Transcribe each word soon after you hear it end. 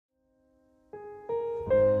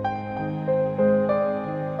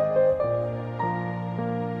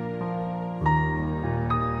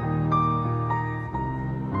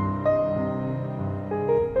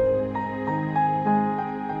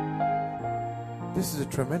This is a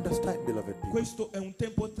tremendous time, beloved people. Questo è un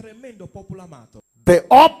tempo tremendo, popolo amato. The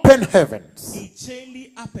open heavens. I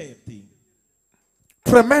cieli aperti.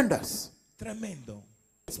 Tremendous. Tremendo.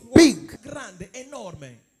 Big. Grande,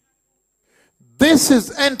 enorme. This is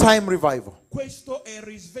end time revival. Questo è il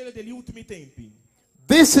risveglio degli ultimi tempi.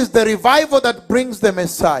 This is the revival that brings the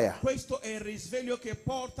Messiah. Questo è il risveglio che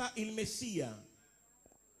porta il Messia.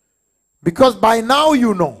 Because by now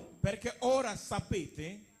you know Perché ora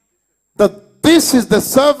sapete that this is the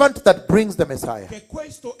servant that brings the Messiah. che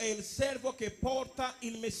questo è il servo che porta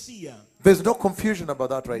il Messia. There's no confusion about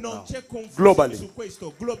that right Non now. c'è confusione Globally. su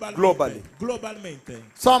questo globalmente. Globally. Globalmente.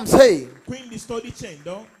 So I'm saying Quindi sto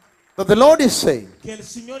dicendo that the Lord is saying che il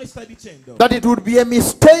Signore sta dicendo that it would be a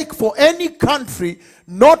mistake for any country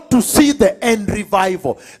not to see the end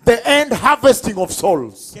revival, the end harvesting of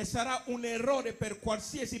souls. che sarà un errore per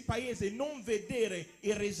qualsiasi paese non vedere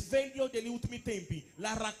il risveglio degli ultimi tempi,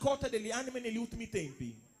 la raccolta delle anime negli ultimi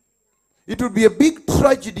tempi. It would be a big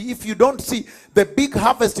tragedy if you don't see the big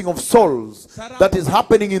harvesting of souls that is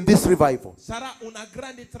happening in this revival. Sarà una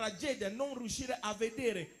grande tragedia non riuscire a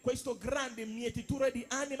vedere questo grande mietitura di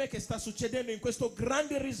anime che sta succedendo in questo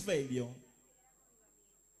grande risveglio.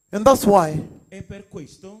 And that's why E per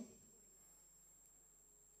questo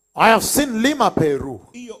I have seen Lima, Peru.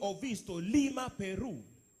 io ho visto Lima, Perù.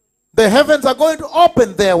 The heavens are going to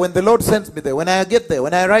open there when the Lord sends me there, when I get there,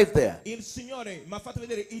 when I arrive there. Il Signore mi ha fatto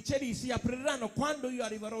vedere, i cieli si apriranno quando io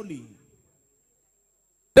arriverò lì.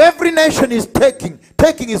 Every nation is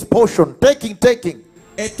taking his portion, taking.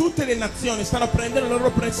 E tutte le nazioni stanno prendendo la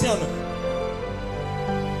loro porzione.